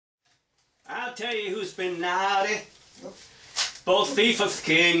I'll tell you who's been naughty. Both Thief of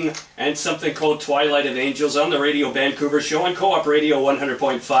King and something called Twilight of Angels on the Radio Vancouver show on Co-op Radio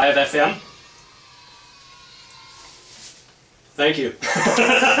 100.5 FM. Thank you.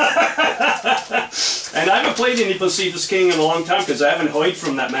 And I haven't played any Thief of King in a long time because I haven't heard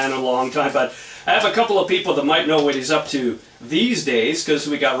from that man in a long time, but I have a couple of people that might know what he's up to these days because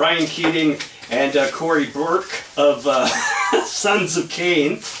we got Ryan Keating and Corey Burke of Sons of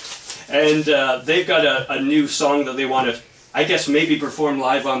Kain, and they've got a new song that they want to, I guess, maybe perform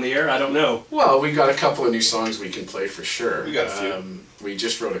live on the air. I don't know. Well, we got a couple of new songs we can play for sure. We got a few. We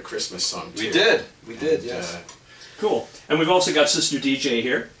just wrote a Christmas song too. We did, yes. Cool. And we've also got Sister DJ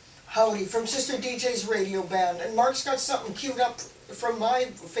here. Howdy, from Sister DJ's radio band. And Mark's got something queued up from my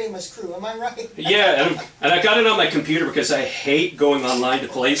famous crew, am I right? Yeah, and I got it on my computer because I hate going online to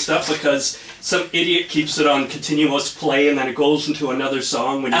play stuff because some idiot keeps it on continuous play and then it goes into another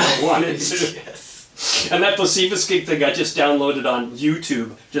song when you don't want it to. Yes. And that Thief of King thing I just downloaded on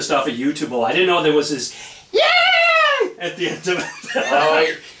YouTube, just off of YouTube. Well, I didn't know there was this yay at the end of it. Oh,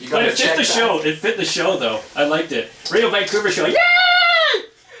 you but gotta it fit check the that. show. It fit the show though. I liked it. Radio Vancouver show. Yay!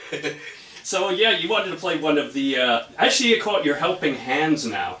 So yeah, you wanted to play one of the. Actually, you call it your helping hands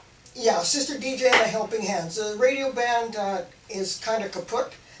now. Yeah, Sister DJ and the Helping Hands. The radio band is kind of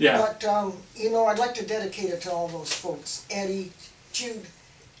kaput. Yeah. But, you know, I'd like to dedicate it to all those folks. Eddie, Jude,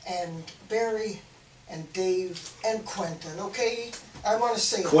 and Barry, and Dave, and Quentin, okay? I want to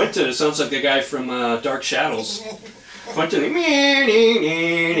say Quentin, it sounds like the guy from Dark Shadows. Quentin.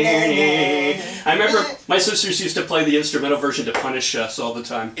 I remember my sisters used to play the instrumental version to punish us all the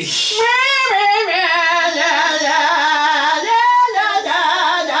time.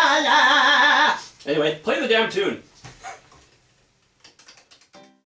 Anyway, play the damn tune.